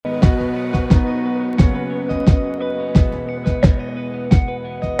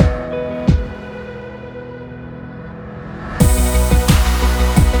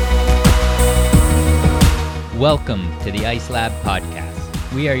Welcome to the Ice Lab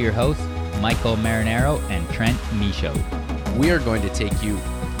podcast. We are your hosts, Michael Marinaro and Trent Michaud. We are going to take you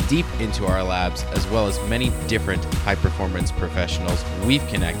deep into our labs, as well as many different high-performance professionals we've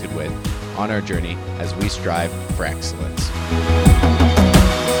connected with on our journey as we strive for excellence.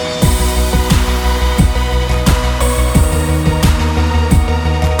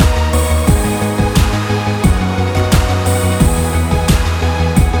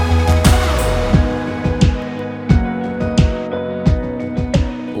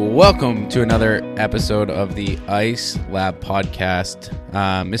 Welcome to another episode of the Ice Lab podcast.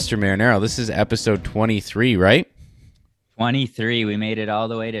 Mr. Marinaro, this is episode 23, right? 23. We made it all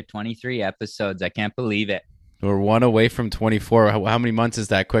the way to 23 episodes. I can't believe it. We're one away from 24. How many months is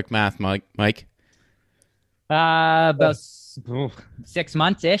that? Quick math, Mike. About 6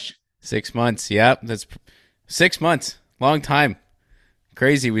 months-ish. 6 months. Yeah, that's 6 months. Long time.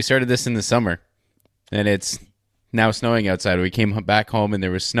 Crazy. We started this in the summer, and it's now snowing outside. We came back home and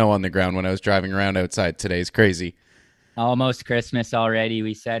there was snow on the ground when I was driving around outside today. It's crazy. Almost Christmas already.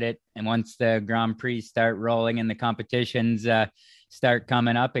 We said it. And once the Grand Prix start rolling and the competitions start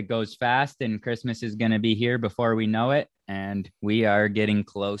coming up, it goes fast and Christmas is going to be here before we know it. And we are getting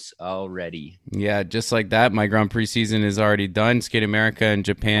close already. Yeah, just like that. My Grand Prix season is already done. Skate America and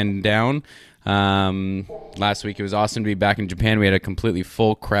Japan down. Last week it was awesome to be back in Japan. We had a completely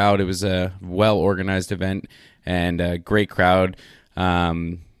full crowd. It was a well-organized event and a great crowd.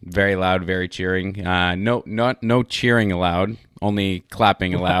 Very loud, very cheering. No cheering allowed, only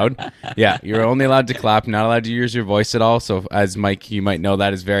clapping allowed. Yeah, you're only allowed to clap, not allowed to use your voice at all. So as Mike, you might know,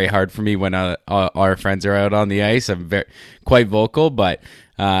 that is very hard for me when our friends are out on the ice. I'm quite vocal, but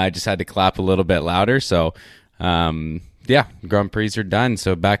I just had to clap a little bit louder. So yeah, Grand Prix are done.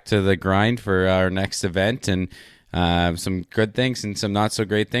 So back to the grind for our next event, and some good things and some not so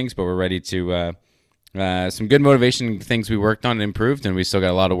great things, but we're ready to some good motivation things we worked on and improved, and we still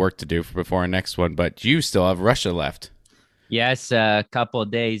got a lot of work to do before our next one. But you still have Russia left. Yes, a couple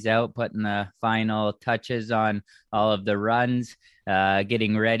of days out, putting the final touches on all of the runs,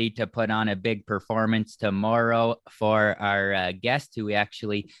 getting ready to put on a big performance tomorrow for our guest who we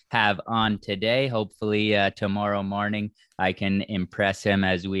actually have on today. Hopefully tomorrow morning I can impress him,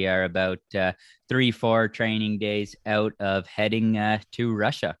 as we are about 3-4 training days out of heading to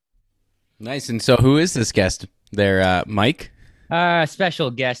Russia. Nice. And so who is this guest there, Mike?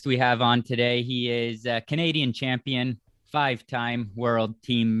 Special guest we have on today. He is a Canadian champion, 5-time world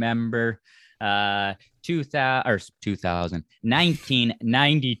team member,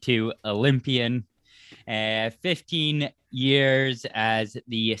 1992 Olympian, 15 years as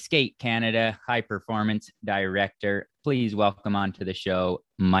the Skate Canada High Performance Director. Please welcome onto the show,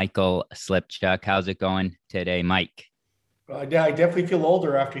 Michael Slipchuk. How's it going today, Mike? I definitely feel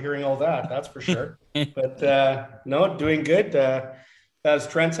older after hearing all that. That's for sure. But no, doing good. As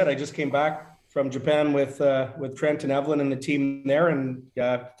Trent said, I just came back from Japan with Trent and Evelyn and the team there, and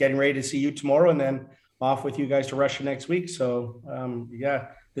getting ready to see you tomorrow, and then off with you guys to Russia next week. So yeah,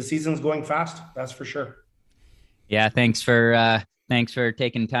 the season's going fast. That's for sure. Yeah, thanks for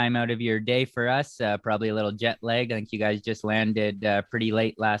taking time out of your day for us. Probably a little jet lag. I think you guys just landed pretty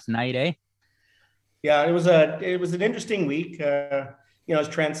late last night, eh? Yeah, it was an interesting week. As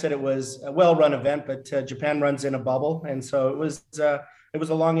Trent said, it was a well-run event, but Japan runs in a bubble, and so it was a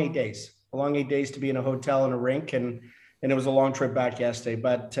long 8 days. A long 8 days to be in a hotel and a rink, and it was a long trip back yesterday.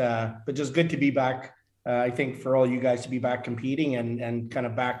 But just good to be back. I think for all you guys to be back competing and kind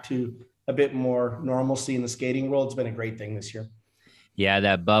of back to a bit more normalcy in the skating world, it's been a great thing this year. Yeah,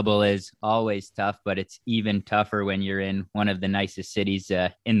 that bubble is always tough, but it's even tougher when you're in one of the nicest cities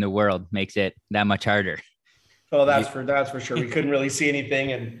in the world. Makes it that much harder. Oh, that's for sure. We couldn't really see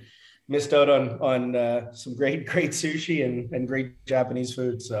anything and missed out on some great sushi and great Japanese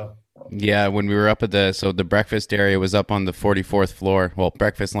food. So yeah, when we were up at the breakfast area was up on the 44th floor. Well,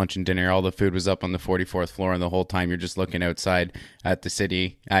 breakfast, lunch, and dinner, all the food was up on the 44th floor, and the whole time you're just looking outside at the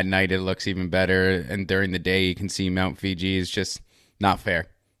city. At night, it looks even better, and during the day, you can see Mount Fiji. It's just not fair.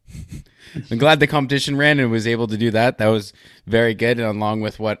 I'm glad the competition ran and was able to do that. That was very good. And along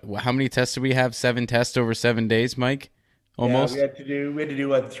with how many tests did we have? 7 tests over 7 days, Mike? Almost. Yeah, we had to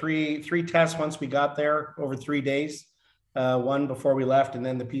do three tests once we got there over 3 days. One before we left, and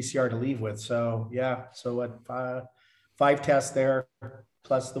then the PCR to leave with. So yeah, so 5 tests there,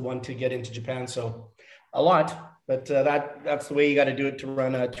 plus the one to get into Japan. So a lot, but that's the way you got to do it to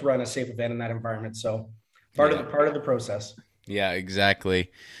run a safe event in that environment. So part of the process. Yeah,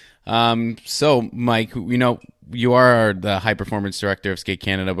 exactly. So Mike, you are the high performance director of Skate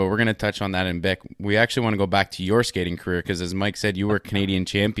Canada, but we're going to touch on that in a bit. We actually want to go back to your skating career because, as Mike said, you were Canadian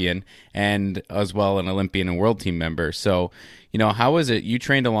champion and as well an Olympian and world team member. So, how was it? You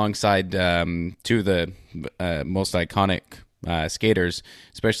trained alongside two of the most iconic skaters,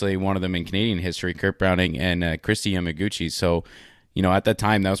 especially one of them in Canadian history, Kurt Browning and Christy Yamaguchi. So, at that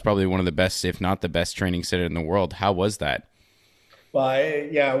time, that was probably one of the best, if not the best, training center in the world. How was that? Well,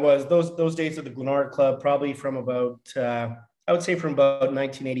 it was those days of the Glenora Club, probably from about I would say from about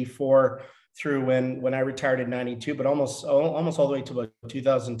 1984 through when I retired in '92, but almost all the way to about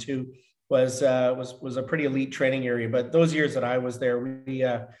 2002 was a pretty elite training area. But those years that I was there, we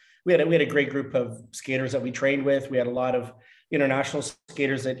had a great group of skaters that we trained with. We had a lot of international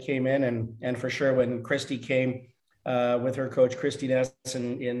skaters that came in, and for sure when Christy came with her coach Christy Ness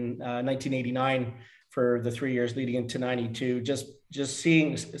in 1989 for the 3 years leading into 92, just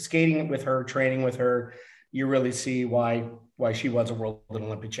seeing skating with her, training with her, you really see why she was a world and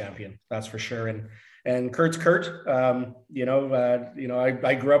Olympic champion. That's for sure. And Kurt's Kurt. I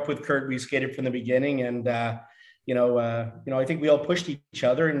grew up with Kurt. We skated from the beginning, and I think we all pushed each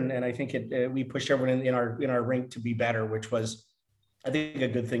other, and I think we pushed everyone in our rink to be better, which was, I think, a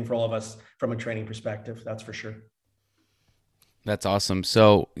good thing for all of us from a training perspective. That's for sure. That's awesome.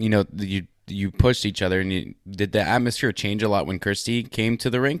 So you pushed each other, and did the atmosphere change a lot when Kirsty came to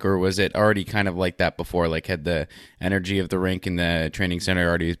the rink, or was it already kind of like that before? Like, had the energy of the rink and the training center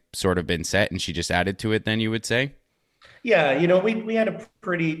already sort of been set, and she just added to it? Then you would say, yeah, we had a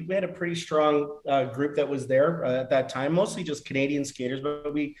pretty strong group that was there at that time, mostly just Canadian skaters,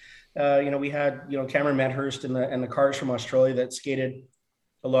 but we had Cameron Medhurst and the cars from Australia that skated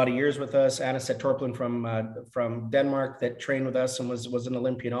a lot of years with us. Anna Torplin from Denmark that trained with us and was an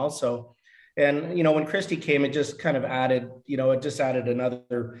Olympian also. And, when Christy came, it just kind of added,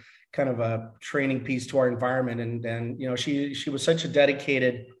 another kind of a training piece to our environment. And she was such a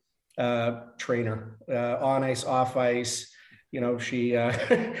dedicated trainer, on ice, off ice. She,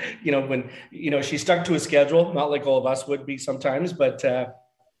 she stuck to a schedule, not like all of us would be sometimes, but,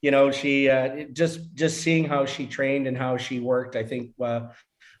 she just seeing how she trained and how she worked, I think,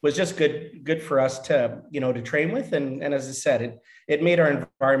 was just good for us to train with. And as I said, it made our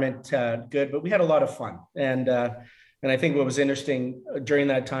environment good, but we had a lot of fun. And I think what was interesting during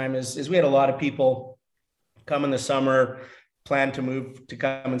that time is we had a lot of people come in the summer, plan to move to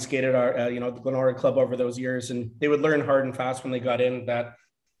come and skate at our, the Glenora Club over those years. And they would learn hard and fast when they got in that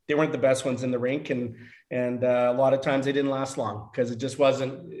they weren't the best ones in the rink. And a lot of times they didn't last long because it just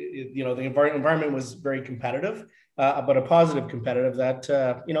wasn't, the environment was very competitive. But a positive competitive that,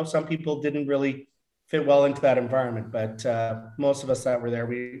 some people didn't really fit well into that environment. But most of us that were there,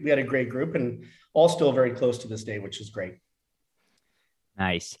 we had a great group and all still very close to this day, which is great.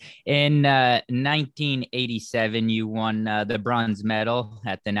 Nice. In 1987, you won the bronze medal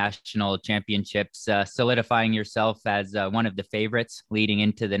at the national championships, solidifying yourself as one of the favorites leading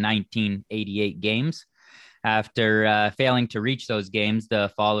into the 1988 games. After failing to reach those games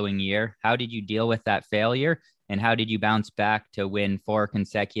the following year, how did you deal with that failure? And how did you bounce back to win 4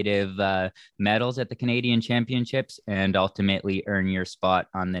 consecutive medals at the Canadian Championships and ultimately earn your spot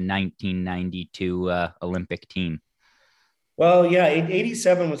on the 1992 Olympic team? Well, yeah,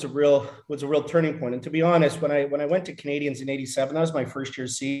 87 was a real turning point. And to be honest, when I went to Canadians in 87, that was my first year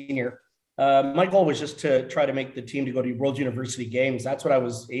senior. My goal was just to try to make the team to go to World University Games. That's what I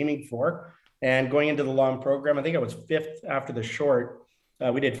was aiming for. And going into the long program, I think I was 5th after the short.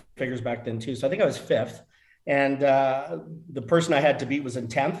 We did figures back then too. So I think I was 5th. And the person I had to beat was in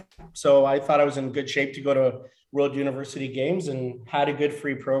 10th. So I thought I was in good shape to go to World University Games and had a good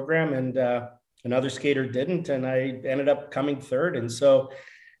free program. And another skater didn't. And I ended up coming 3rd. And so,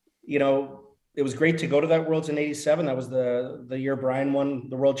 it was great to go to that Worlds in 87. That was the year Brian won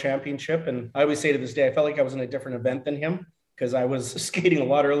the World Championship. And I always say to this day, I felt like I was in a different event than him because I was skating a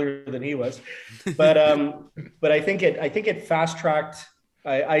lot earlier than he was. But I think it fast tracked.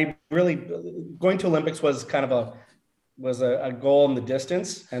 I really, going to Olympics was kind of a goal in the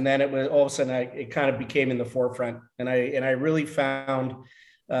distance. And then it was all of a sudden it kind of became in the forefront. And I really found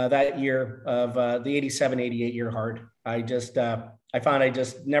that year of the 87-88 year hard. I found I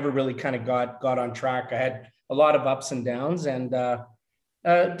just never really kind of got on track. I had a lot of ups and downs and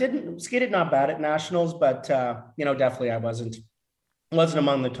skated not bad at nationals, but definitely I wasn't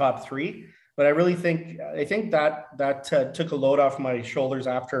among the top 3. But I think that took a load off my shoulders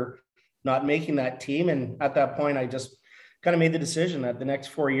after not making that team. And at that point, I just kind of made the decision that the next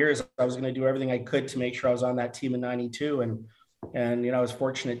 4 years, I was going to do everything I could to make sure I was on that team in 92. And I was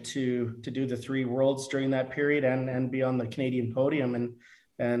fortunate to do the 3 worlds during that period and be on the Canadian podium.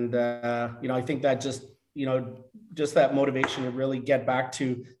 And I think that just just that motivation to really get back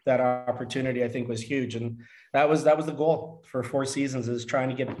to that opportunity, I think was huge. And that was the goal for 4 seasons, is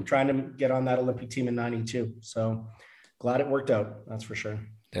trying to get on that Olympic team in 92. So glad it worked out. That's for sure.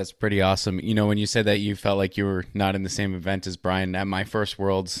 That's pretty awesome. When you said that you felt like you were not in the same event as Brian at my first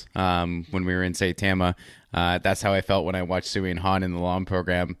Worlds, when we were in Saitama, that's how I felt when I watched Sui and Han in the long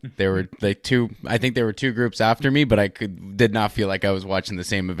program. There were I think there were 2 groups after me, but I did not feel like I was watching the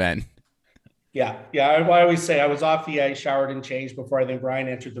same event. Yeah. I always say I was off the ice, showered and changed before I think Brian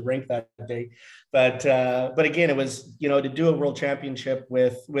entered the rink that day. But again, it was, to do a world championship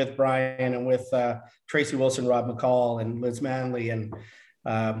with Brian and with Tracy Wilson, Rob McCall, and Liz Manley, and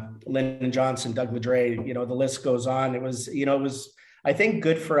Lyndon Johnson, Doug Ledre, the list goes on. It was, I think,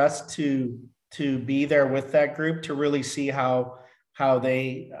 good for us to be there with that group, to really see how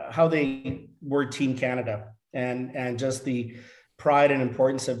they were Team Canada, and just the pride and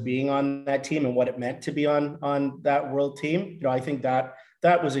importance of being on that team and what it meant to be on that world team. I think that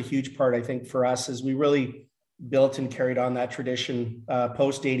was a huge part, I think, for us, as we really built and carried on that tradition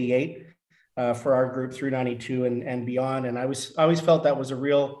post 88 for our group through 92 and beyond. And I always felt that was a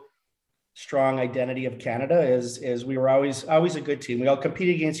real strong identity of Canada, is we were always a good team. We all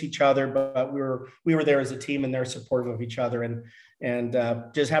competed against each other, but we were there as a team, and they're supportive of each other. And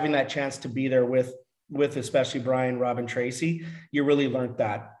just having that chance to be there with especially Brian, Rob, and Tracy, you really learned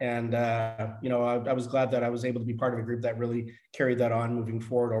that. And, I was glad that I was able to be part of a group that really carried that on moving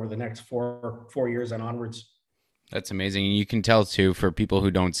forward over the next four years and onwards. That's amazing. And you can tell, too, for people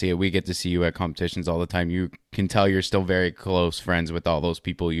who don't see it, we get to see you at competitions all the time. You can tell you're still very close friends with all those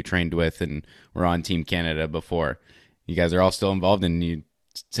people you trained with and were on Team Canada before. You guys are all still involved, and you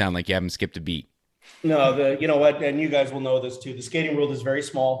sound like you haven't skipped a beat. No, you know what, and you guys will know this too. The skating world is very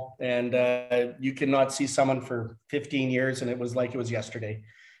small, and you cannot see someone for 15 years, and it was like it was yesterday.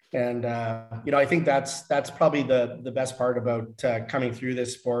 And I think that's probably the best part about coming through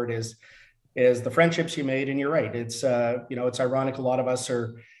this sport is the friendships you made. And you're right, it's it's ironic, a lot of us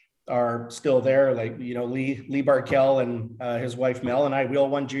are still there. Like Lee Barkell and his wife Mel and I, we all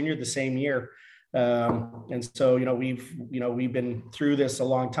won junior the same year, and so we've been through this a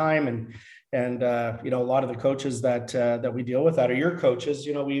long time, and a lot of the coaches that we deal with that are your coaches.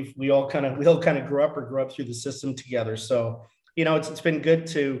 We all kind of grew up through the system together. So it's been good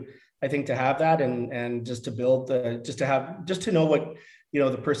to have that, and just to build just to know what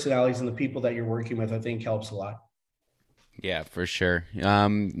the personalities and the people that you're working with, I think helps a lot. Yeah, for sure.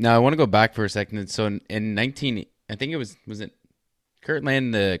 Now I want to go back for a second. So in 19, I think was it Kurt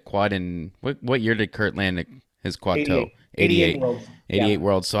land the quad in what year did Kurt land his quad 88. toe? 88 Worlds. 88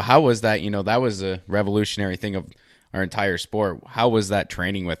 Worlds. So how was that? That was a revolutionary thing of our entire sport. How was that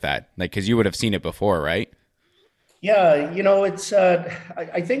training with that? Like, because you would have seen it before, right? Yeah, it's.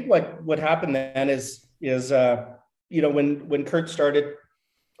 I think what happened then is when Kurt started.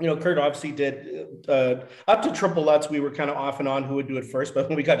 Kurt obviously did up to triple Lutz. We were kind of off and on who would do it first, but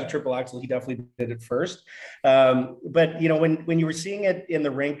when we got to triple axel, he definitely did it first. But when you were seeing it in the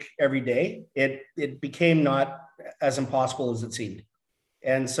rink every day, it became not as impossible as it seemed.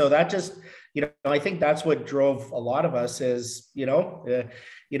 And so that just, I think that's what drove a lot of us is, you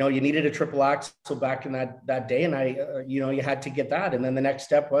needed a triple axel back in that day. And you had to get that. And then the next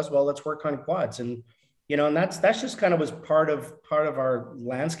step was, well, let's work on quads. And, and that's just kind of was part of our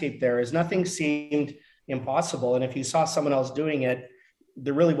landscape there, is nothing seemed impossible. And if you saw someone else doing it,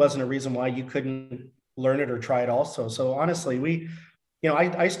 there really wasn't a reason why you couldn't learn it or try it also. So honestly,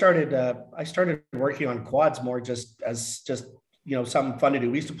 I started working on quads more just something fun to do.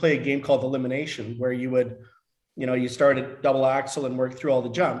 We used to play a game called Elimination, where you would, you start at double axle and work through all the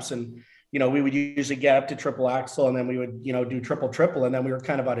jumps. And, we would usually get up to triple axle, and then we would, do triple, and then we were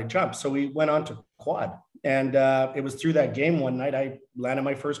kind of out of jumps. So we went on to quad. And it was through that game one night I landed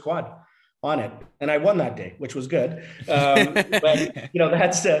my first quad on it, and I won that day, which was good. But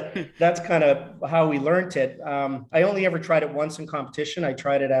that's kind of how we learned it. I only ever tried it once in competition. I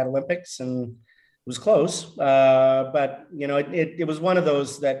tried it at Olympics, and it was close. But it was one of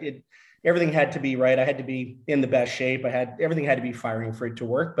those that everything had to be right. I had to be in the best shape. Everything had to be firing for it to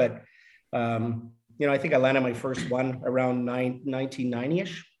work. But I think I landed my first one around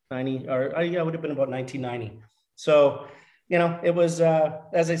 1990-ish. 90, or it would have been about 1990. So, it was,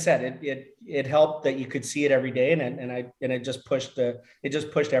 as I said, it helped that you could see it every day, and it just pushed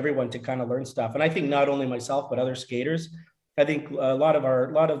everyone to kind of learn stuff. And I think not only myself, but other skaters. I think a lot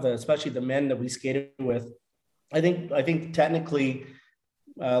of the, especially the men that we skated with, I think technically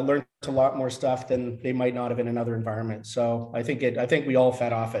learned a lot more stuff than they might not have in another environment. So I think we all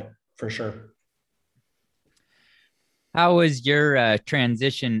fed off it for sure. How was your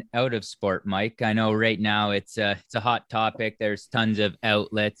transition out of sport, Mike? I know right now it's a hot topic. There's tons of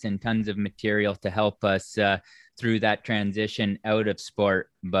outlets and tons of material to help us through that transition out of sport.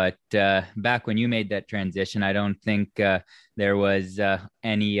 But back when you made that transition, I don't think there was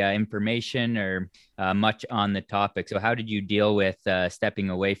any information or much on the topic. So, how did you deal with stepping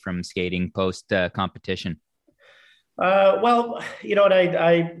away from skating post competition? Well, you know what,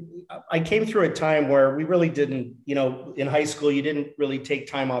 I came through a time where we really didn't, you know, in high school, you didn't really take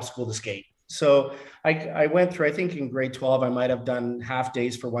time off school to skate. So I went through, I think in grade 12, I might have done half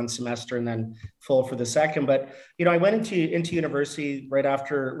days for one semester and then full for the second. But, you know, I went into university right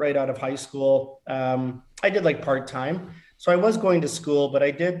out of high school. I did like part-time. So I was going to school, but I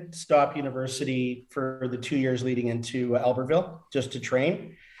did stop university for the 2 years leading into Albertville just to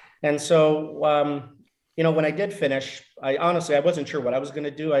train. And so, you know, when I did finish, I honestly, I wasn't sure what I was going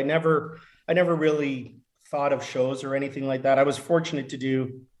to do. I never really thought of shows or anything like that. I was fortunate to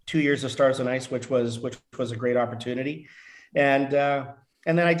do 2 years of Stars on Ice, which was a great opportunity. And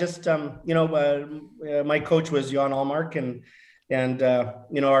then I just, you know, my coach was Jan Allmark, and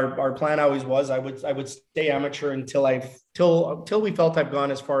you know, our plan always was I would stay amateur till we felt I've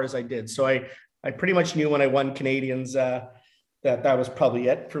gone as far as I did. So I pretty much knew when I won Canadians. That was probably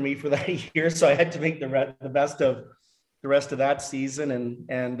it for me for that year. So I had to make the best of the rest of that season.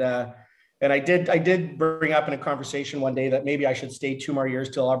 And I did bring up in a conversation one day that maybe I should stay 2 more years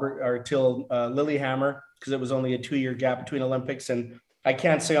till Lillehammer, because it was only a 2 year gap between Olympics. And I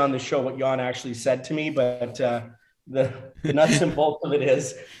can't say on the show what Jan actually said to me, but the nuts and bolts of it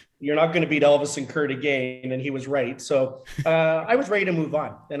is you're not going to beat Elvis and Kurt again. And he was right. So I was ready to move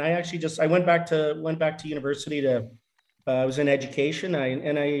on. And I actually I went back to university to, I was in education,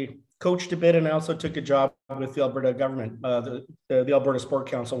 and I coached a bit, and I also took a job with the Alberta government. The Alberta Sport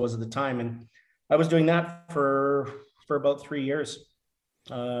Council was at the time, and I was doing that for about 3 years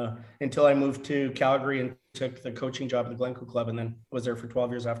until I moved to Calgary and took the coaching job at the Glencoe Club, and then was there for 12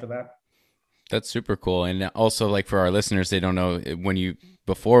 years after that. That's super cool. And also, like, for our listeners, they don't know, when you,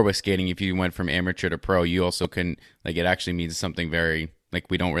 before with skating, if you went from amateur to pro, you also can, like, it actually means something very, like,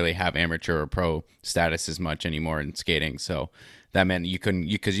 we don't really have amateur or pro status as much anymore in skating. So that meant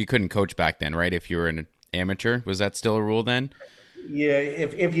because you couldn't coach back then, right? If you were an amateur, was that still a rule then? Yeah,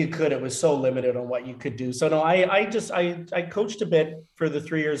 if you could, it was so limited on what you could do. So no, I coached a bit for the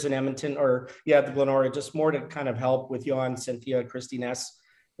 3 years in Edmonton, or yeah, the Glenora, just more to kind of help with Jan, Cynthia, Christy Ness.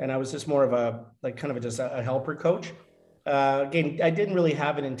 And I was just more of just a helper coach. Again, I didn't really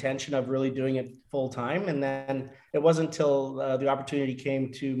have an intention of really doing it full time. And then it wasn't until the opportunity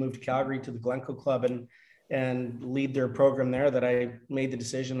came to move to Calgary to the Glencoe Club and lead their program there that I made the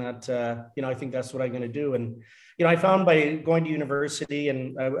decision that, you know, I think that's what I'm going to do. And, you know, I found by going to university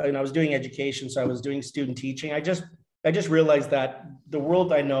and I was doing education, so I was doing student teaching. I just realized that the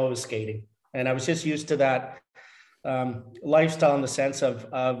world I know is skating. And I was just used to that lifestyle in the sense of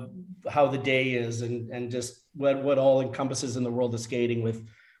how the day is and just what all encompasses in the world of skating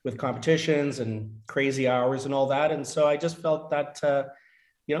with competitions and crazy hours and all that. And so I just felt that,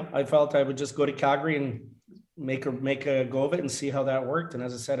 you know, I felt I would just go to Calgary and make a go of it and see how that worked. And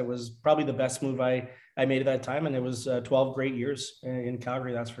as I said, it was probably the best move I made at that time. And it was 12 great years in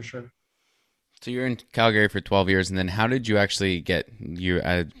Calgary, that's for sure. So you're in Calgary for 12 years, and then how did you actually get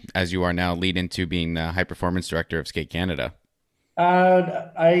as you are now, lead into being the high performance director of Skate Canada?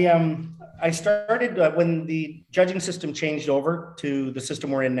 I started when the judging system changed over to the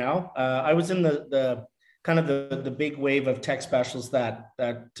system we're in now. I was in the kind of the big wave of tech specialists that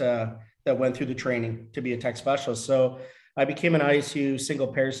went through the training to be a tech specialist. So I became an ISU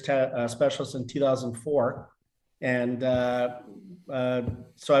single pairs specialist in 2004. And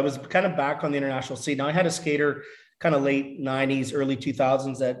so I was kind of back on the international scene. Now I had a skater kind of late 90s, early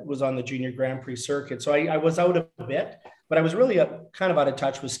 2000s that was on the junior Grand Prix circuit. So I was out a bit, but I was really kind of out of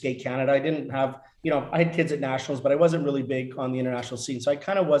touch with Skate Canada. I didn't have, you know, I had kids at nationals, but I wasn't really big on the international scene. So I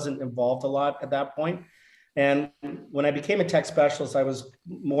kind of wasn't involved a lot at that point. And when I became a tech specialist, I was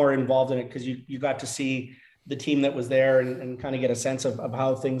more involved in it because you got to see the team that was there and kind of get a sense of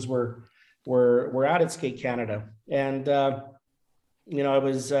how things were at Skate Canada. And, you know,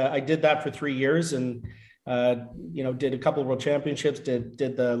 I did that for 3 years and, you know, did a couple of world championships, did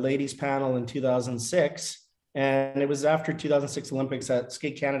the ladies panel in 2006. And it was after 2006 Olympics that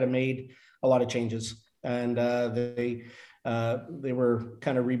Skate Canada made a lot of changes. And they were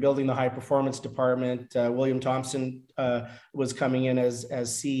kind of rebuilding the high performance department. William Thompson was coming in as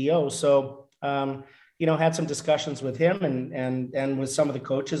CEO. So, you know, had some discussions with him and with some of the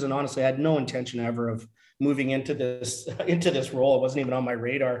coaches. And honestly, I had no intention ever of moving into this role. It wasn't even on my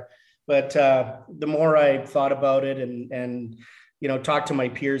radar. But the more I thought about it and talked to my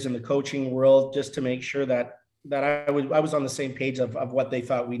peers in the coaching world just to make sure that I was on the same page of what they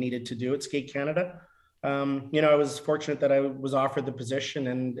thought we needed to do at Skate Canada. I was fortunate that I was offered the position,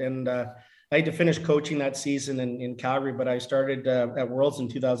 and I had to finish coaching that season in Calgary, but I started at Worlds in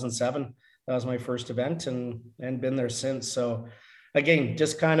 2007. That was my first event, and been there since. So again,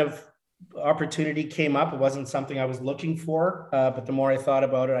 just kind of opportunity came up. It wasn't something I was looking for, but the more I thought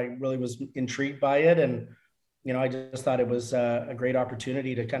about it, I really was intrigued by it. And, I just thought it was a great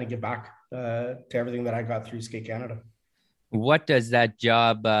opportunity to kind of give back to everything that I got through Skate Canada. What does that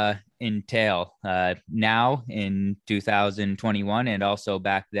job entail now in 2021 and also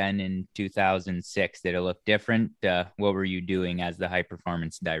back then in 2006? Did it look different? What were you doing as the high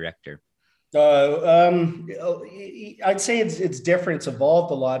performance director? I'd say it's different. It's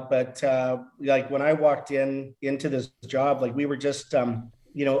evolved a lot, but like when I walked into this job, like we were just,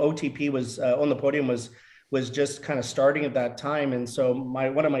 OTP was on the podium was just kind of starting at that time. And so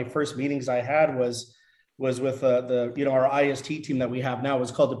one of my first meetings I had was with our IST team that we have now. It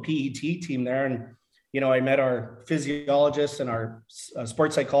was called the PET team there. And, I met our physiologists and our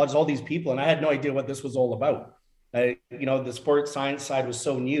sports psychologists, all these people, and I had no idea what this was all about. The sports science side was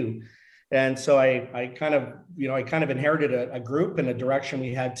so new. And so I kind of inherited a group and a direction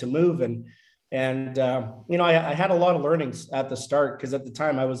we had to move. And I had a lot of learnings at the start, because at the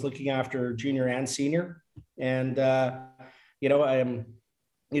time I was looking after junior and senior. And, we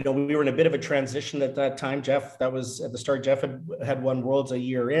were in a bit of a transition at that time. Jeff, that was at the start, Jeff had won Worlds a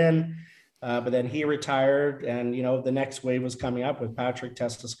year in, but then he retired, and, the next wave was coming up with Patrick,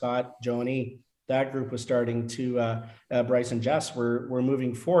 Testa Scott, Joni. That group was starting to, Bryce and Jess were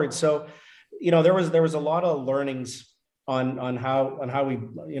moving forward. So, there was a lot of learnings on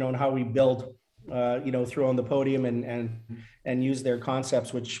how we build, through on the podium and use their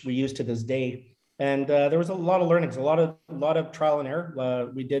concepts, which we use to this day. And there was a lot of learnings, a lot of trial and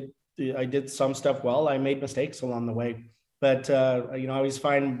error. I did some stuff well. I made mistakes along the way, but I always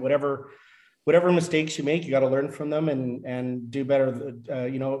find whatever mistakes you make, you got to learn from them and do better,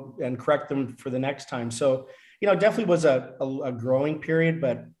 and correct them for the next time. So, definitely was a growing period,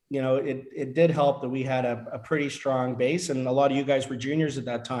 but it did help that we had a pretty strong base, and a lot of you guys were juniors at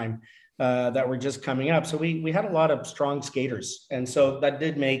that time that were just coming up. So we had a lot of strong skaters, and so that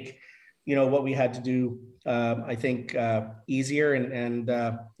did make what we had to do, I think, easier, and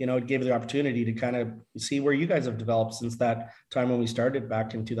it gave the opportunity to kind of see where you guys have developed since that time when we started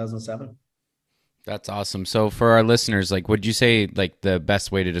back in 2007. That's awesome. So for our listeners, would you say the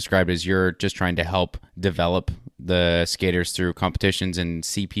best way to describe it is you're just trying to help develop the skaters through competitions and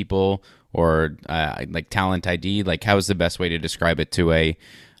see people, or talent ID? How is the best way to describe it to a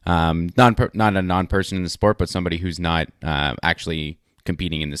not a non-person in the sport, but somebody who's not actually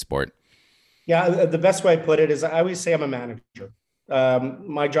competing in the sport? Yeah, the best way I put it is I always say I'm a manager.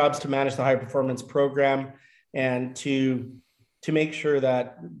 My job is to manage the high performance program and to make sure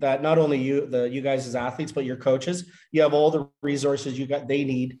that not only you guys as athletes, but your coaches, you have all the resources they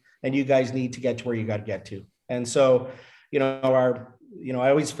need, and you guys need to get to where you got to get to. And so, I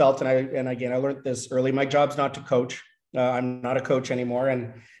always felt, and again, I learned this early, my job's not to coach. I'm not a coach anymore.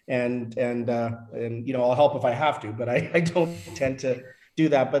 And I'll help if I have to, but I don't tend to do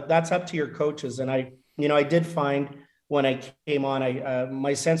that, but that's up to your coaches. And I did find when I came on,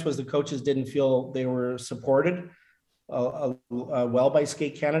 my sense was the coaches didn't feel they were supported well by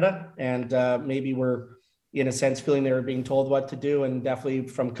Skate Canada, and maybe were, in a sense, feeling they were being told what to do. And definitely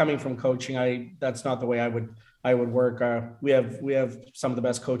coming from coaching, that's not the way I would work. We have some of the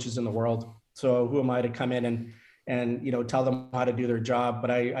best coaches in the world. So who am I to come in and tell them how to do their job?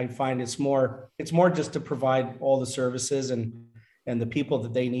 But I find it's more just to provide all the services and the people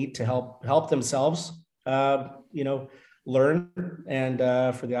that they need to help themselves, learn, and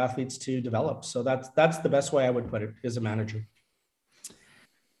for the athletes to develop. So that's the best way I would put it as a manager.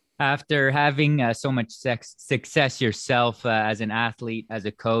 After having so much success yourself as an athlete, as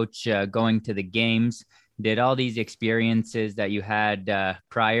a coach, going to the games, did all these experiences that you had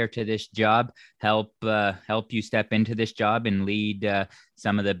prior to this job help you step into this job and lead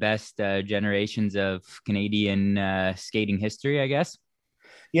some of the best generations of Canadian skating history, I guess?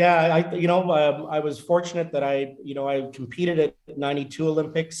 Yeah, I was fortunate that I competed at 92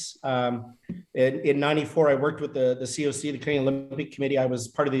 Olympics. In 94, I worked with the COC, the Canadian Olympic Committee. I was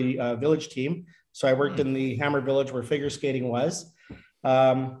part of the village team. So I worked in the Hammer Village where figure skating was.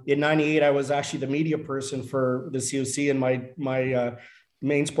 In 98, I was actually the media person for the COC, and my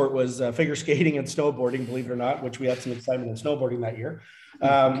main sport was figure skating and snowboarding, believe it or not, which we had some excitement in snowboarding that year.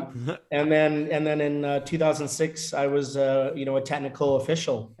 And then in 2006, I was, a technical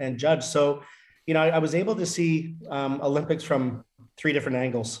official and judge. So, I was able to see Olympics from three different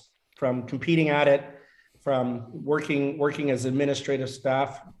angles, from competing at it, from working as administrative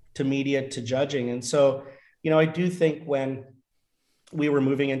staff, to media, to judging. And so, I do think when we were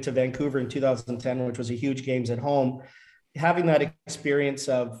moving into Vancouver in 2010, which was a huge games at home, having that experience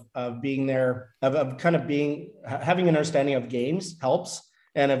of being there, of kind of having an understanding of games helps,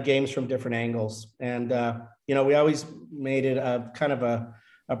 and of games from different angles. And, we always made it a kind of a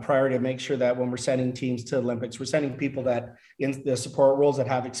priority to make sure that when we're sending teams to Olympics, we're sending people that in the support roles that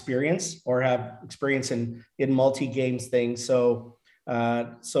have experience, or have experience in multi-games things. So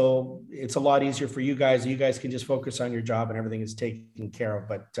it's a lot easier for you guys. You guys can just focus on your job and everything is taken care of.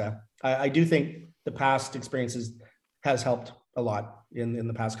 But I do think the past experiences has helped a lot in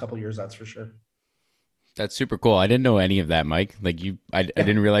the past couple of years. That's for sure. That's super cool. I didn't know any of that, Mike. Like I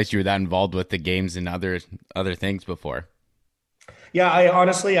didn't realize you were that involved with the games and other things before. Yeah, I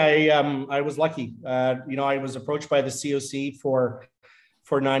was lucky. I was approached by the COC for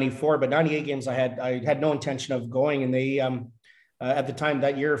 94, but 98 games I had no intention of going. And they, at the time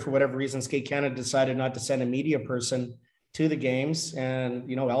that year, for whatever reason, Skate Canada decided not to send a media person to the games. And,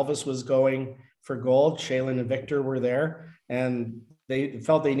 Elvis was going for gold. Shaylin and Victor were there, and they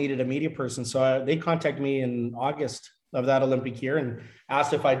felt they needed a media person. So they contacted me in August of that Olympic year and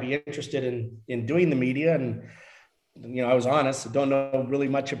asked if I'd be interested in doing the media. And, I was honest, I don't know really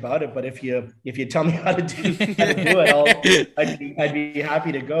much about it, but if you tell me how to do it, I'd be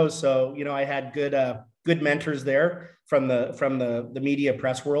happy to go. So, I had good mentors there from the media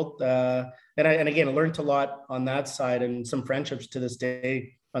press world. And again, I learned a lot on that side, and some friendships to this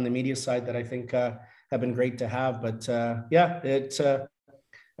day on the media side that I think have been great to have. But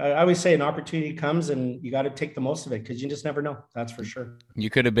I always say an opportunity comes and you got to take the most of it, because you just never know. That's for sure.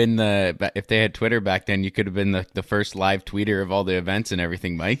 You could have been if they had Twitter back then, you could have been the first live tweeter of all the events and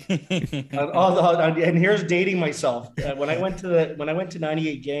everything, Mike. And here's dating myself. When I went to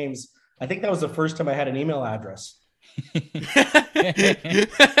 98 games, I think that was the first time I had an email address. and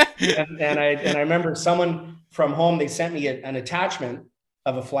I remember someone from home, they sent me an attachment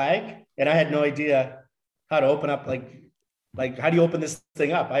of a flag, and I had no idea how to open up, like how do you open this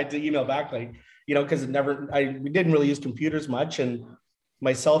thing up? I had to email back, because we didn't really use computers much, and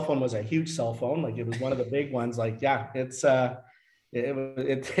my cell phone was a huge cell phone, it was one of the big ones. It's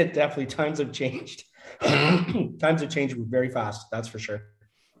it definitely, times have changed. Times have changed very fast, that's for sure.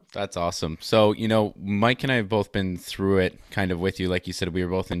 That's awesome. So, Mike and I have both been through it kind of with you. Like you said, we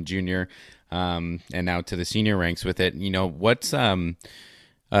were both in junior and now to the senior ranks with it. What's something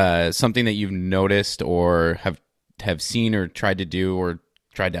that you've noticed or have seen or tried to do, or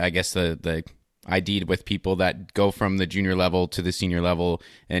tried to, I guess, the ID with people that go from the junior level to the senior level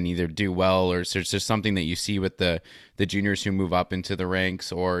and either do well, or is there something that you see with the juniors who move up into the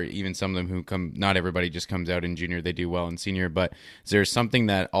ranks, or even some of them who come, not everybody just comes out in junior, they do well in senior, but is there something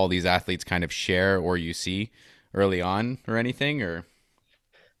that all these athletes kind of share, or you see early on, or anything, or?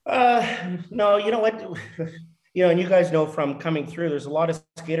 No, you know what, and you guys know from coming through, there's a lot of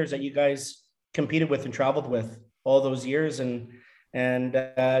skaters that you guys competed with and traveled with all those years. And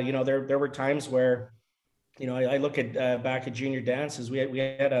there were times where, I look at back at junior dances, we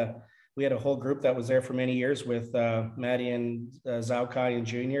had a whole group that was there for many years with Maddie and Zaukai and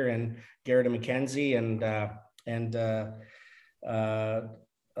Junior, and Garrett and Mackenzie, and the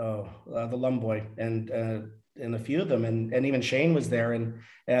Lumboy, and a few of them, and even Shane was there. And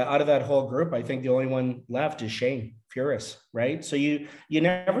out of that whole group, I think the only one left is Shane Furious, right? So you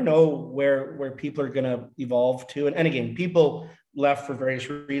never know where people are going to evolve to. And again, people left for various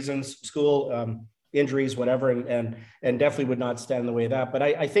reasons, school, injuries, whatever, and definitely would not stand in the way of that. But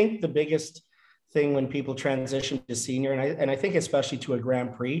I think the biggest thing when people transition to senior, and I think especially to a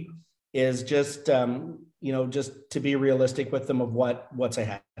Grand Prix, is just just to be realistic with them of what's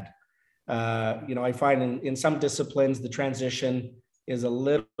ahead. I find in some disciplines the transition is a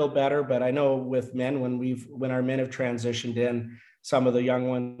little better, but I know with men, when our men have transitioned in, some of the young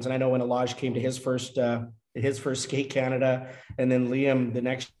ones, and I know when Elijah came to his first Skate Canada, and then Liam the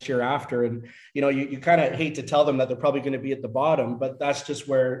next year after, and you kind of hate to tell them that they're probably going to be at the bottom, but that's just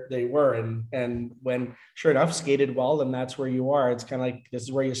where they were, and when sure enough skated well, and that's where you are. It's kind of like, this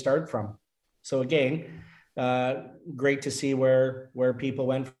is where you start from. So again, great to see where people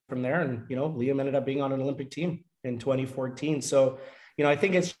went from there, and Liam ended up being on an Olympic team in 2014. So I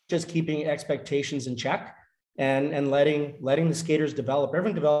think it's just keeping expectations in check and letting the skaters develop.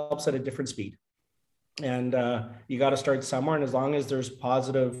 Everyone develops at a different speed. and you got to start somewhere. And as long as there's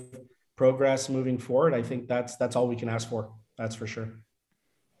positive progress moving forward, I think that's all we can ask for. That's for sure.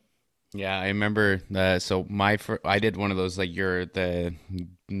 Yeah, I remember. I did one of those, like, the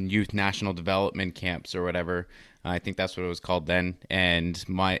youth national development camps or whatever. I think that's what it was called then. And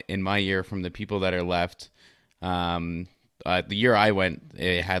in my year, from the people that are left, the year I went,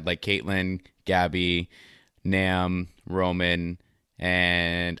 it had like Caitlin, Gabby, Nam, Roman,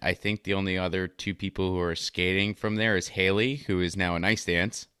 and I think the only other two people who are skating from there is Haley, who is now in Ice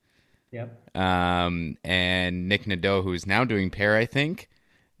Dance. Yep. And Nick Nadeau, who is now doing pair, I think.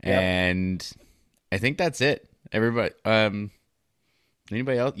 Yep. And I think that's it. Everybody,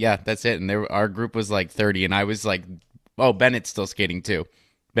 anybody else? Yeah, that's it. And our group was like 30, and I was like, oh, Bennett's still skating too.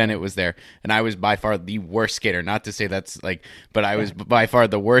 Bennett was there, and I was by far the worst skater. Not to say that's like, but I was by far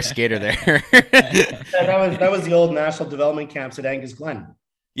the worst skater there. that was the old national development camps at Angus Glen.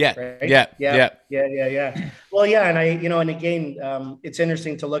 Yeah, right? yeah. Well, yeah, and and again, it's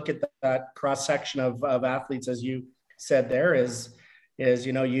interesting to look at that cross section of athletes, as you said. There is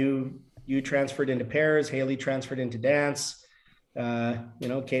you transferred into pairs. Haley transferred into dance.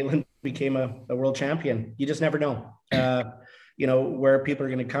 Caitlin became a world champion. You just never know. Where people are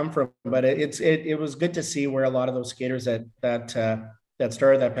going to come from, but it was good to see where a lot of those skaters that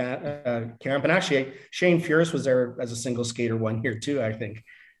started that camp, and actually Shane Furious was there as a single skater one year too. I think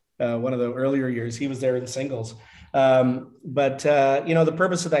one of the earlier years he was there in singles. But the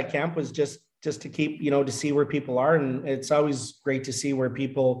purpose of that camp was just to keep, to see where people are, and it's always great to see where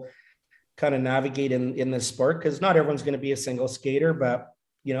people kind of navigate in this sport, because not everyone's going to be a single skater, but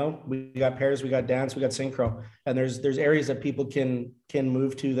we got pairs, we got dance, we got synchro, and there's areas that people can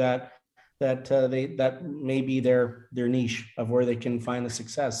move to that may be their niche of where they can find the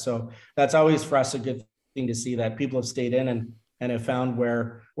success. So that's always for us a good thing to see, that people have stayed in and have found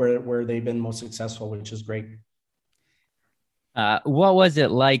where they've been most successful, which is great. What was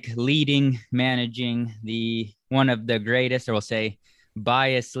it like managing one of the greatest, or we'll say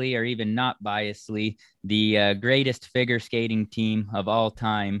biasly or even not biasly, the greatest figure skating team of all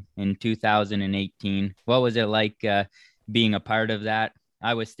time in 2018? What was it like being a part of that?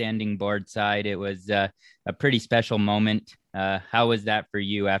 I was standing board side. It was a pretty special moment. How was that for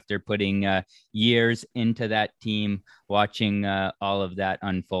you after putting years into that team, watching all of that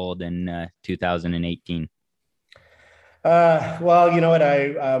unfold in 2018? Well, you know what?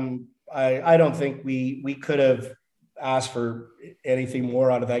 I don't think we could have asked for anything more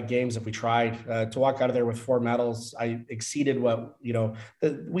out of that games if we tried. To walk out of there with 4 medals, I exceeded what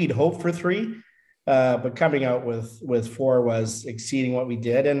we'd hoped for 3, but coming out with 4 was exceeding what we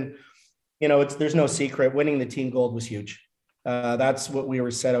did. And there's no secret, winning the team gold was huge. That's what we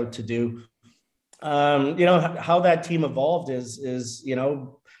were set out to do. How that team evolved is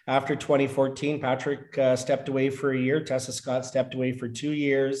after 2014, Patrick stepped away for a year. Tessa Scott stepped away for 2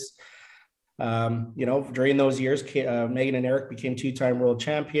 years. During those years, Megan and Eric became 2-time world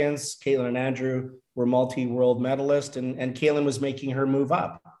champions. Caitlin and Andrew were multi-world medalists, and Caitlin was making her move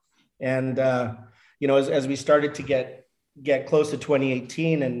up. And, as we started to get close to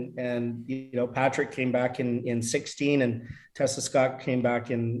 2018 and Patrick came back in 16, and Tessa Scott came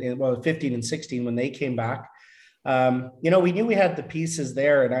back in 15 and 16 when they came back. We knew we had the pieces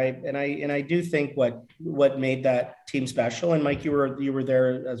there, and I do think what made that team special, and Mike, you were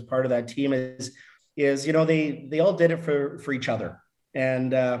there as part of that team, is they all did it for each other,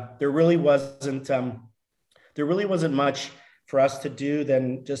 and there really wasn't much for us to do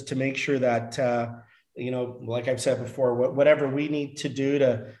than just to make sure that like I've said before, whatever we need to do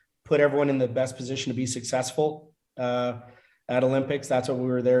to put everyone in the best position to be successful at Olympics, that's what we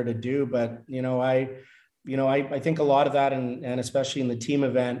were there to do. But I think a lot of that, and especially in the team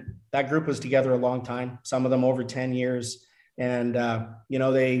event, that group was together a long time, some of them over 10 years. And,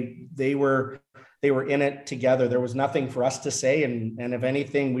 they were in it together. There was nothing for us to say. And if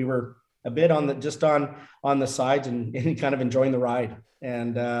anything, we were a bit on the sides and kind of enjoying the ride.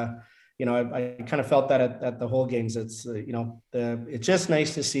 And, I kind of felt that at the whole games. It's, it's just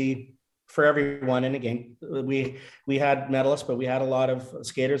nice to see for everyone. And again, we had medalists, but we had a lot of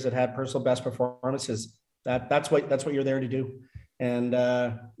skaters that had personal best performances. That's what you're there to do. And,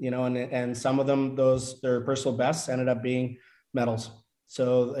 and some of them, their personal bests ended up being medals.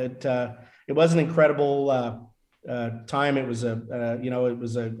 So it was an incredible time. It was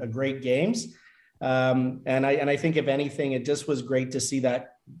a great games. And I think if anything, it just was great to see that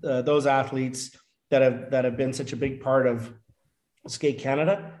those athletes that have been such a big part of Skate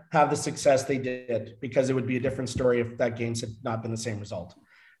Canada have the success they did, because it would be a different story if that games had not been the same result.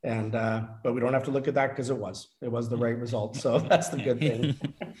 And but we don't have to look at that, because it was the right result. So that's the good thing.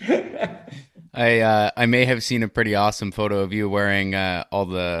 I may have seen a pretty awesome photo of you wearing all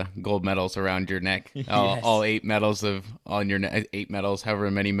the gold medals around your neck. All 8 medals on your neck, 8 medals,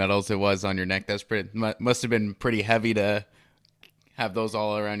 however many medals it was on your neck. That's pretty must have been pretty heavy to have those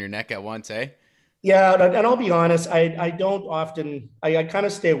all around your neck at once, eh? Yeah, and I'll be honest, I don't often, I kind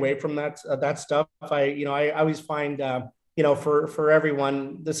of stay away from that stuff. I always find, for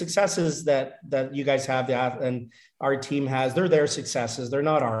everyone, the successes that you guys have, that and our team has, they're their successes, they're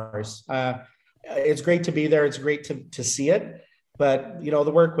not ours. It's great to be there. It's great to see it, but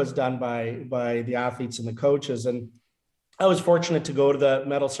the work was done by the athletes and the coaches. And I was fortunate to go to the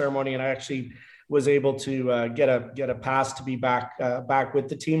medal ceremony, and I actually was able to get a pass to be back with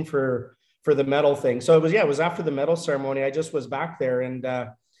the team for the medal thing. So it was after the medal ceremony. I just was back there, and I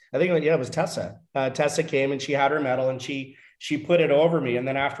think it was Tessa. Tessa came and she had her medal, and she put it over me. And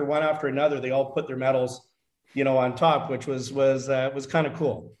then one after another, they all put their medals, on top, which was kind of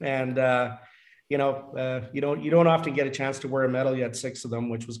cool. And you don't often get a chance to wear a medal. You had 6 of them,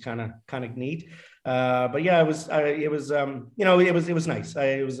 which was kind of neat. But yeah, it was nice.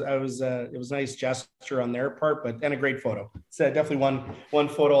 It was a nice gesture on their part, and a great photo. It's definitely one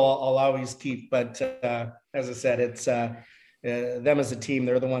photo I'll always keep. But as I said, it's them as a team.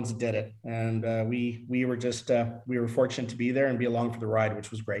 They're the ones that did it, and we were fortunate to be there and be along for the ride, which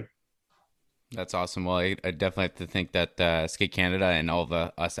was great. That's awesome. Well, I definitely have to think that Skate Canada and all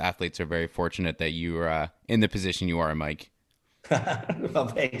the us athletes are very fortunate that you are in the position you are, Mike. Well,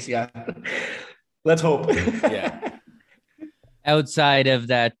 thanks. Yeah. Let's hope. Yeah. Outside of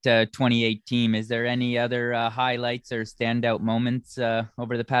that 28 team, is there any other highlights or standout moments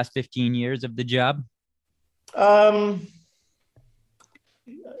over the past 15 years of the job?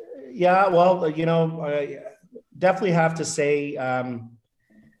 Yeah, well, I definitely have to say,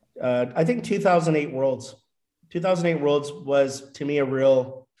 I think 2008 Worlds was, to me, a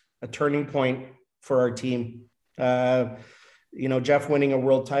turning point for our team. Jeff winning a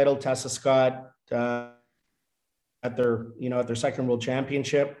world title, Tessa Scott at their second world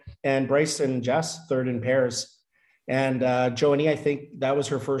championship, and Bryce and Jess third in pairs. And Joanie, I think that was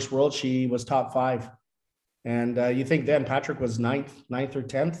her first world. She was top 5. And you think then Patrick was ninth or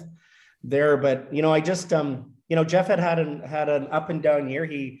 10th there. But, I just, Jeff had an up and down year.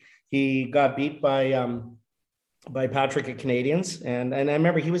 He got beat by Patrick at Canadians. And I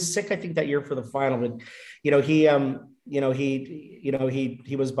remember he was sick, I think, that year for the final, but, he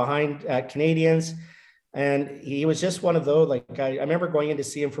was behind at Canadians, and he was just one of those, like, I remember going in to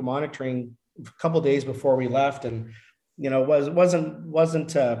see him for monitoring a couple of days before we left. And, it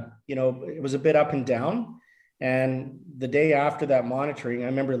wasn't it was a bit up and down. And the day after that monitoring, I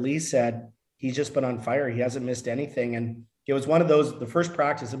remember Lee said, he's just been on fire. He hasn't missed anything. And it was one of those, the first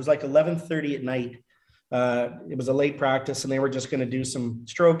practice, it was like 11:30 at night. It was a late practice, and they were just going to do some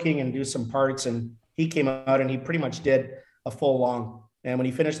stroking and do some parts. And he came out and he pretty much did a full long. And when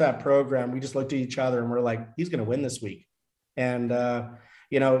he finished that program, we just looked at each other and we're like, he's going to win this week. And,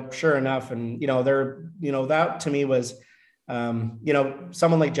 sure enough. And, that to me was,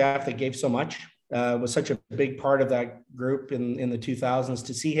 someone like Jeff that gave so much, was such a big part of that group in the 2000s.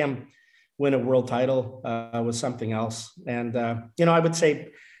 To see him win a world title was something else. And, I would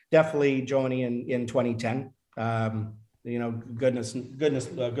say definitely Joanie in 2010.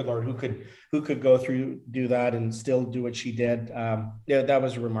 Good Lord, who could go through, do that and still do what she did. That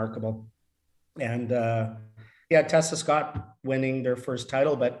was remarkable. And Tessa Scott winning their first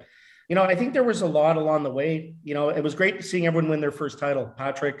title. But, I think there was a lot along the way. It was great seeing everyone win their first title.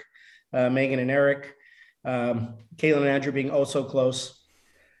 Patrick, Megan and Eric, Kaylin and Andrew being oh so close.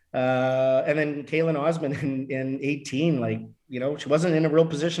 And then Kaylin Osmond in 18, she wasn't in a real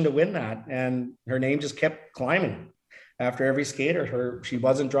position to win that. And her name just kept climbing after every skater. She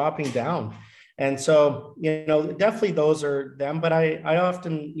wasn't dropping down. And so, definitely those are them. But I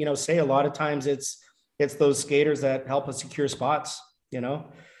often, say a lot of times it's those skaters that help us secure spots,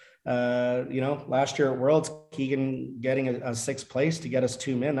 last year at Worlds, Keegan getting a 6th place to get us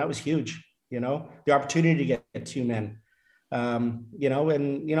 2 men, that was huge, the opportunity to get 2 men. I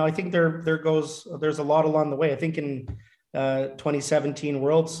think there's a lot along the way. I think in 2017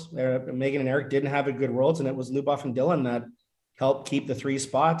 Worlds, Megan and Eric didn't have a good Worlds, and it was Luboff and Dylan that helped keep the 3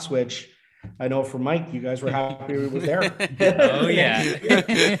 spots, which I know for Mike, you guys were happy we were there. Oh yeah.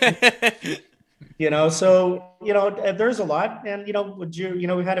 So, there's a lot. And,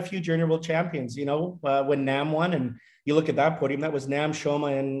 we've had a few junior world champions, when Nam won, and you look at that podium, that was Nam,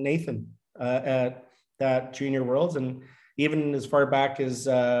 Shoma, and Nathan at that junior worlds. And even as far back as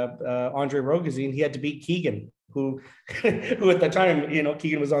Andre Rogozin, he had to beat Keegan, who at the time,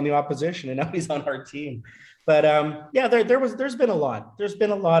 Keegan was on the opposition, and now he's on our team. But there's been a lot. There's been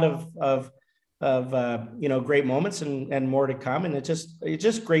a lot of great moments and more to come. And it's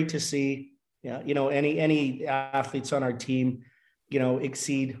just great to see, any athletes on our team,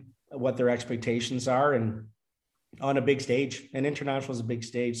 exceed what their expectations are and on a big stage. And international is a big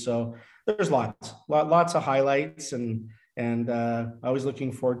stage. So there's lots of highlights and I was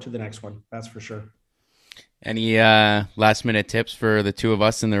looking forward to the next one. That's for sure. Any last minute tips for the two of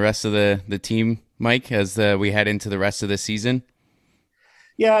us and the rest of the team, Mike, as we head into the rest of the season?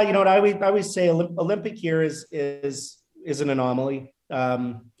 Yeah, I always say Olympic year is an anomaly,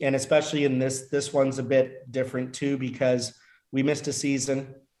 and especially in this one's a bit different too because we missed a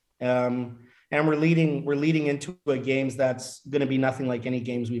season, and we're leading into a games that's going to be nothing like any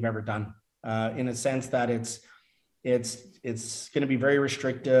games we've ever done, in a sense that it's going to be very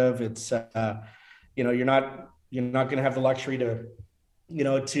restrictive. It's you're not going to have the luxury to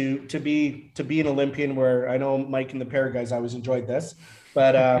be an Olympian, where I know Mike and the pair guys always enjoyed this,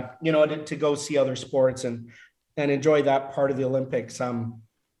 but to go see other sports and enjoy that part of the Olympics.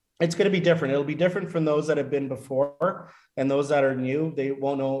 It's going to be different. It'll be different from those that have been before, and those that are new, they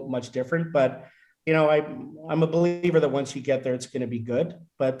won't know much different. But I'm a believer that once you get there, it's going to be good.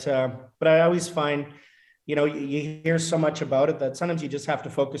 But I always find, you hear so much about it that sometimes you just have to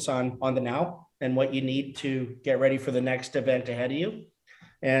focus on the now and what you need to get ready for the next event ahead of you,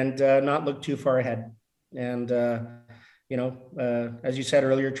 and not look too far ahead. And as you said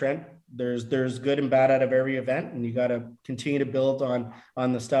earlier, Trent, there's good and bad out of every event, and you got to continue to build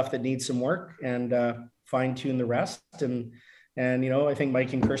on the stuff that needs some work and fine tune the rest. And I think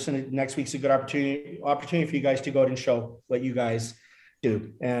Mike and Kirsten, next week's a good opportunity for you guys to go out and show what you guys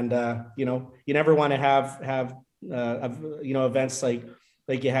do. And you never want to have events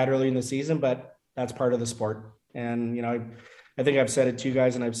like you had early in the season, but that's part of the sport. And I think I've said it to you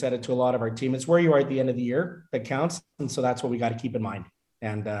guys, and I've said it to a lot of our team. It's where you are at the end of the year that counts. And so that's what we got to keep in mind.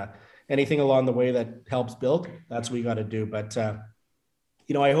 And anything along the way that helps build, that's what we got to do. But,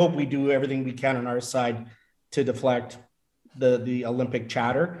 I hope we do everything we can on our side to deflect the Olympic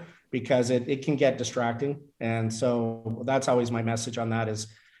chatter, because it can get distracting. And so that's always my message on that is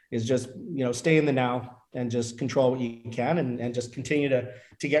just, stay in the now and just control what you can and just continue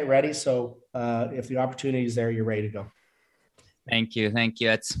to get ready. So if the opportunity is there, you're ready to go. Thank you.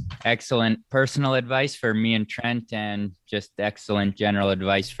 That's excellent personal advice for me and Trent, and just excellent general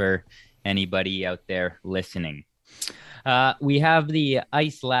advice for anybody out there listening. We have the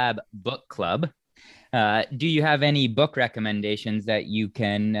Ice Lab Book Club. Do you have any book recommendations that you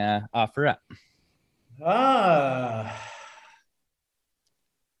can offer up?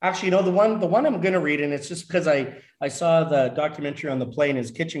 Actually, the one I'm going to read, and it's just because I saw the documentary on the plane,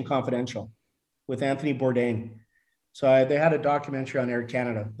 is Kitchen Confidential with Anthony Bourdain. So they had a documentary on Air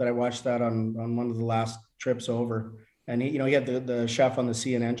Canada that I watched that on one of the last trips over. And he had the chef on the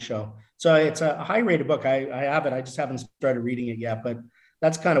CNN show. So it's a high rated book. I have it. I just haven't started reading it yet, but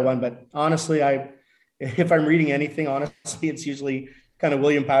that's kind of one. But honestly, if I'm reading anything, honestly, it's usually kind of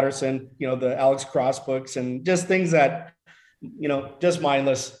William Patterson, the Alex Cross books, and just things that, just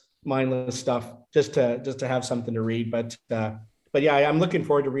mindless stuff, just to have something to read. But yeah, I'm looking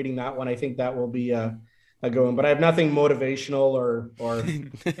forward to reading that one. I think that will be a good one, but I have nothing motivational or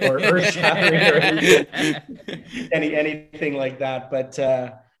earth-shattering or anything like that. But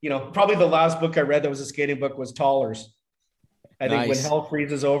probably the last book I read that was a skating book was Tallers. I think When Hell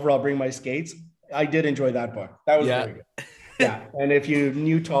Freezes Over, I'll Bring My Skates. I did enjoy that book. That was very good. Yeah, and if you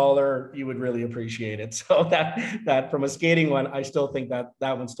knew Taller, you would really appreciate it. So that from a skating one, I still think that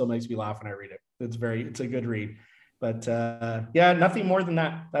one still makes me laugh when I read it. It's a good read. But yeah, nothing more than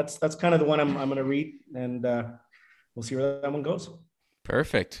that. That's kind of the one I'm going to read, and we'll see where that one goes.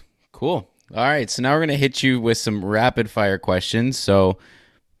 Perfect. Cool. All right. So now we're going to hit you with some rapid fire questions. So,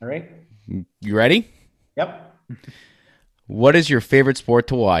 all right. You ready? Yep. What is your favorite sport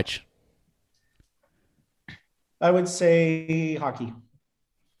to watch? I would say hockey.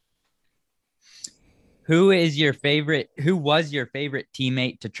 Who was your favorite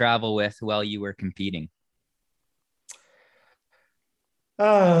teammate to travel with while you were competing?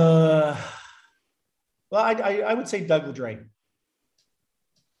 Well, I would say Doug Ledre.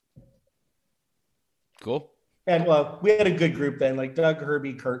 Cool. And well, we had a good group then, like Doug,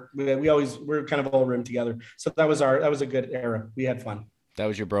 Herbie, Kurt. We're kind of all roomed together. So that was a good era. We had fun. That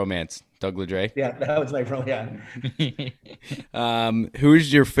was your bromance, Doug Ledre. Yeah, that was my bro. Yeah. Who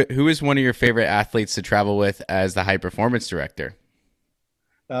is one of your favorite athletes to travel with as the high performance director?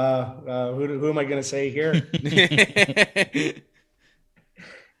 Who am I going to say here?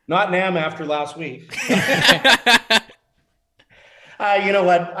 Not Nam after last week. You know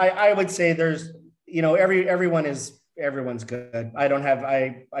what? I would say there's, everyone is everyone's good.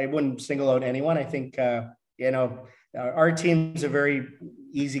 I wouldn't single out anyone. I think, our team's a very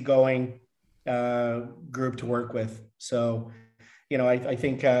easygoing group to work with. So, I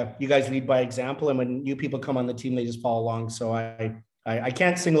think you guys lead by example, and when new people come on the team, they just follow along. So I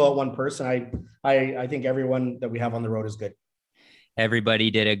can't single out one person. I think everyone that we have on the road is good. Everybody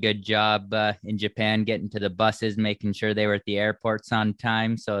did a good job in Japan, getting to the buses, making sure they were at the airports on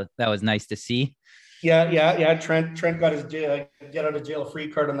time. So that was nice to see. Yeah. Trent got his get out of jail free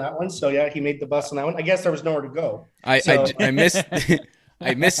card on that one. So yeah, he made the bus on that one. I guess there was nowhere to go. I missed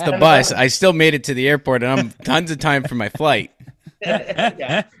I missed the bus. I still made it to the airport, and I'm tons of time for my flight.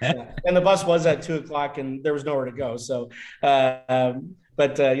 yeah. And the bus was at 2:00, and there was nowhere to go. So,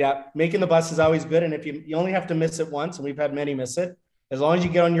 making the bus is always good. And if you only have to miss it once, and we've had many miss it, as long as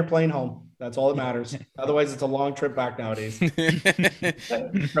you get on your plane home, that's all that matters. Otherwise, it's a long trip back nowadays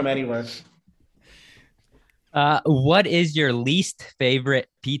from anywhere. What is your least favorite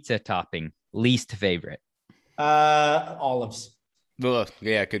pizza topping? Least favorite? Olives. Ugh,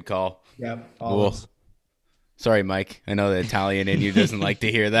 yeah, good call. Yeah, olives. Ugh. Sorry, Mike. I know the Italian in you doesn't like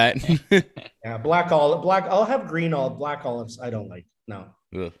to hear that. Yeah, black olive. I'll have green olive. Black olives, I don't like. No.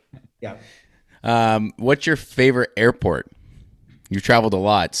 Ugh. Yeah. What's your favorite airport? You've traveled a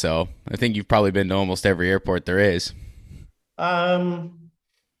lot, so I think you've probably been to almost every airport there is. Goodness.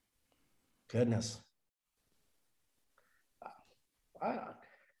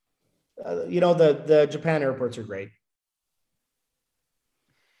 The Japan airports are great.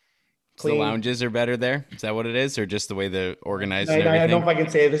 The lounges are better there. Is that what it is, or just the way they're organized? I don't know if I can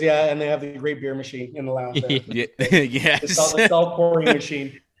say this. Yeah, and they have the great beer machine in the lounge. Yes, the self pouring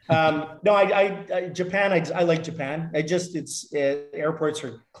machine. Japan. I like Japan. Airports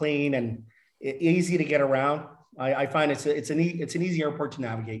are clean and easy to get around. I find it's an easy airport to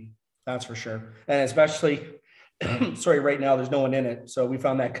navigate. That's for sure, and especially. Sorry, right now there's no one in it, so we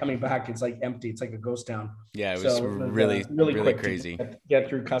found that coming back, it's like empty. It's like a ghost town. Yeah, it was really quick crazy. To get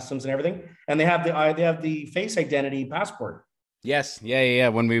through customs and everything, and they have the face identity passport. Yes, yeah.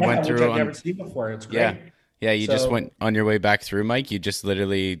 When we went through, I've never seen before. It's great. Yeah. You just went on your way back through, Mike. You just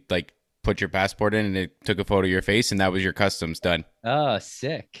literally put your passport in, and it took a photo of your face, and that was your customs done. Oh,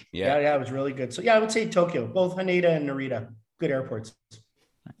 sick. Yeah, it was really good. So yeah, I would say Tokyo, both Haneda and Narita, good airports.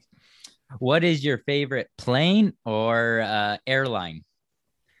 What is your favorite plane or airline?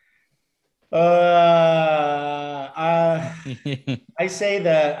 I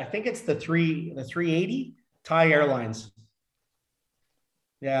say I think it's the 380 Thai Airlines.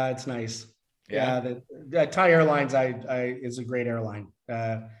 Yeah, it's nice. Yeah, the Thai Airlines is a great airline.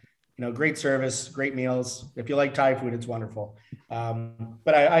 Great service, great meals. If you like Thai food, it's wonderful.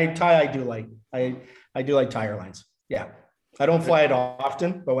 But I do like Thai Airlines. Yeah. I don't fly it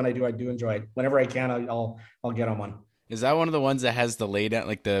often, but when I do enjoy it. Whenever I can, I'll get on one. Is that one of the ones that has the lay down,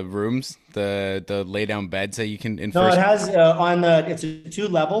 like the rooms, the lay down beds that you can? It has it's a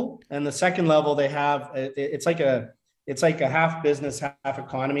 2-level, and the second level they have it's like a half business, half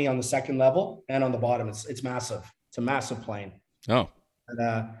economy on the second level, and on the bottom it's massive. It's a massive plane. Oh,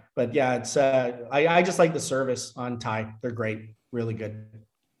 but yeah, it's I just like the service on Thai. They're great, really good.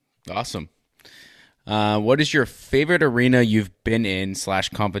 Awesome. What is your favorite arena you've been in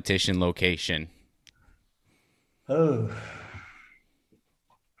 / competition location? Oh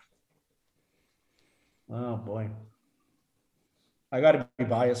boy. I got to be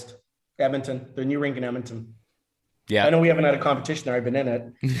biased. Edmonton, the new rink in Edmonton. Yeah. I know we haven't had a competition there. I've been in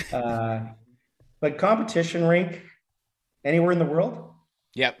it. But competition rink anywhere in the world?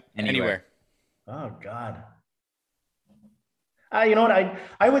 Yep. Anywhere. Oh God. You know what?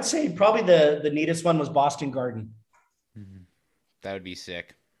 I would say probably the neatest one was Boston Garden. That would be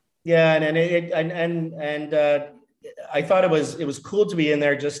sick. Yeah, and I thought it was cool to be in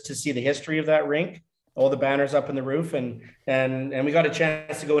there just to see the history of that rink, all the banners up in the roof, and we got a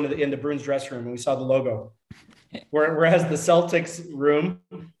chance to go in the Bruins dressing room and we saw the logo. Whereas the Celtics room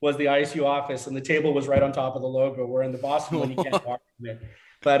was the ISU office and the table was right on top of the logo. Where in the Boston one you can't walk from it.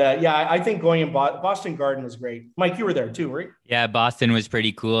 But I think going in Boston Garden was great. Mike, you were there too, right? Yeah, Boston was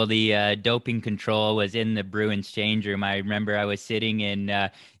pretty cool. The doping control was in the Bruins change room. I remember I was sitting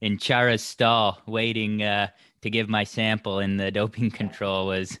in Chara's stall waiting to give my sample, and the doping control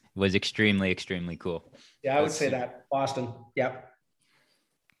was extremely, extremely cool. Yeah, I would say that. Boston. Yep.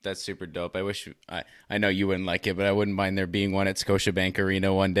 That's super dope. I wish I know you wouldn't like it, but I wouldn't mind there being one at Scotiabank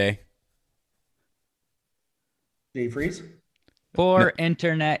Arena one day. Did you freeze? Poor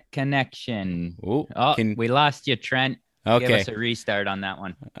internet connection. Ooh, we lost you, Trent. Okay. Give us a restart on that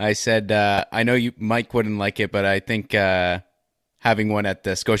one. I said, I know Mike wouldn't like it, but I think having one at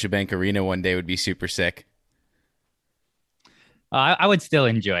the Scotiabank Arena one day would be super sick. I would still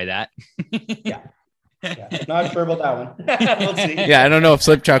enjoy that. Yeah. Not sure about that one. We'll see. Yeah, I don't know if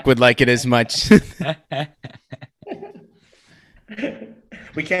Slip Truck would like it as much.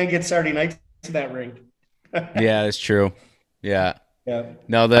 We can't get Saturday nights to that rink. Yeah, that's true. Yeah. Yeah.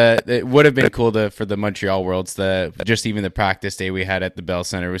 No, it would have been cool for the Montreal Worlds. Just even the practice day we had at the Bell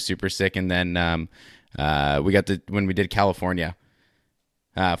Center was super sick, and then when we did California,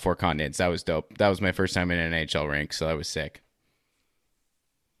 Four Continents, that was dope. That was my first time in an NHL rink, so that was sick.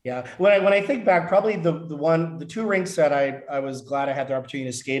 Yeah, when I think back, probably the two rinks that I was glad I had the opportunity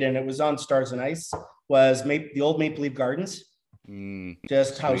to skate in, it was on Stars and Ice, was the old Maple Leaf Gardens.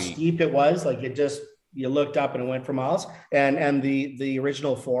 Just how steep it was, like it just, you looked up and it went for miles. And the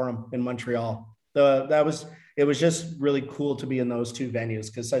original Forum in Montreal, it was just really cool to be in those two venues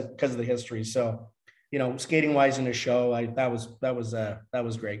because of the history. So, skating wise in a show, that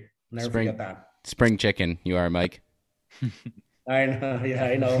was great. Never forget that. Spring chicken, you are, Mike. I know. Yeah,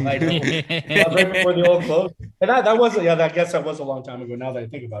 I know. Right before the old clothes. And that wasn't, I guess that was a long time ago now that I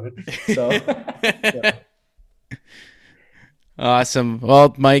think about it. So, yeah. Awesome.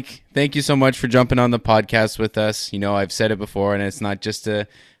 Well, Mike, thank you so much for jumping on the podcast with us. I've said it before, and it's not just to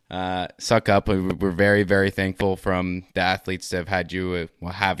suck up. We're very, very thankful from the athletes to have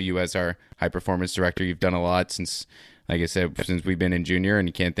you as our high performance director. You've done a lot since, like I said, since we've been in junior, and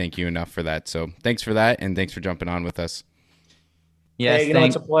you can't thank you enough for that. So thanks for that, and thanks for jumping on with us. Yes,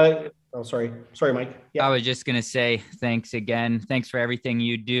 it's a pleasure. Oh, sorry, Mike. Yeah. I was just going to say thanks again. Thanks for everything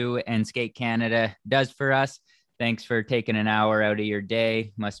you do and Skate Canada does for us. Thanks for taking an hour out of your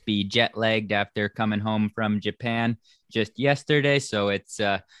day. Must be jet lagged after coming home from Japan just yesterday. So it's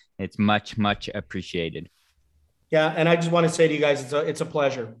much, much appreciated. Yeah. And I just want to say to you guys, it's a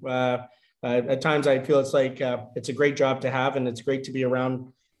pleasure. At times I feel it's like, it's a great job to have, and it's great to be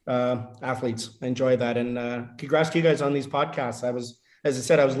around athletes. I enjoy that. And congrats to you guys on these podcasts. As I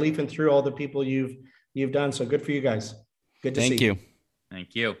said, I was leafing through all the people you've done. So good for you guys. Good to see.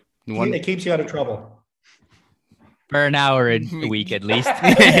 Thank you. It keeps you out of trouble. For an hour a week, at least. On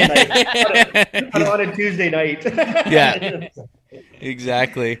a Tuesday night. Yeah,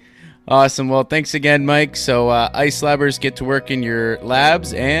 exactly. Awesome. Well, thanks again, Mike. So Ice Labbers, get to work in your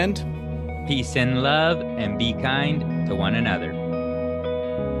labs, and peace and love, and be kind to one another.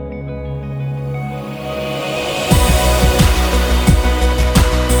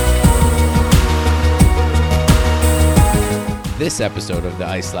 This episode of the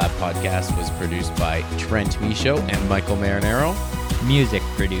Ice Lab podcast was produced by Trent Michaud and Michael Marinero. Music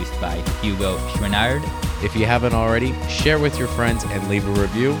produced by Hugo Schwinard. If you haven't already, share with your friends and leave a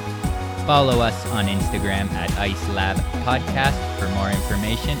review. Follow us on Instagram at Ice Lab Podcast for more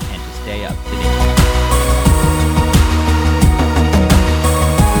information and to stay up to date.